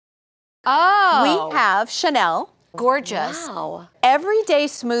Oh. We have Chanel. Gorgeous. Wow. Everyday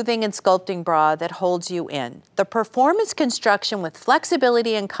smoothing and sculpting bra that holds you in. The performance construction with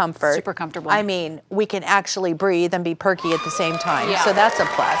flexibility and comfort. Super comfortable. I mean, we can actually breathe and be perky at the same time. Yeah. So that's a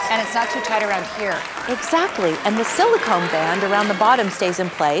plus. And it's not too tight around here. Exactly. And the silicone band around the bottom stays in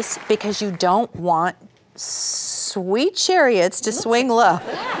place because you don't want sweet chariots to swing low.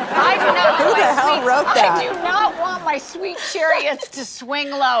 I do not Who the hell wrote that? I do not want my sweet chariots to swing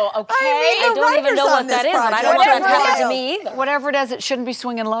low, okay? I don't even know what that is, and I don't want that to happen to me either. Whatever it is, it shouldn't be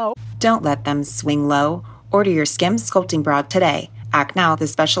swinging low. Don't let them swing low. Order your SKIMS sculpting bra today. Act now,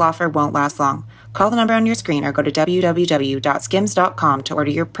 this special offer won't last long. Call the number on your screen or go to www.skims.com to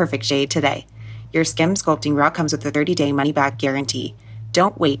order your perfect shade today. Your SKIMS sculpting bra comes with a 30-day money-back guarantee.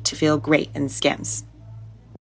 Don't wait to feel great in SKIMS.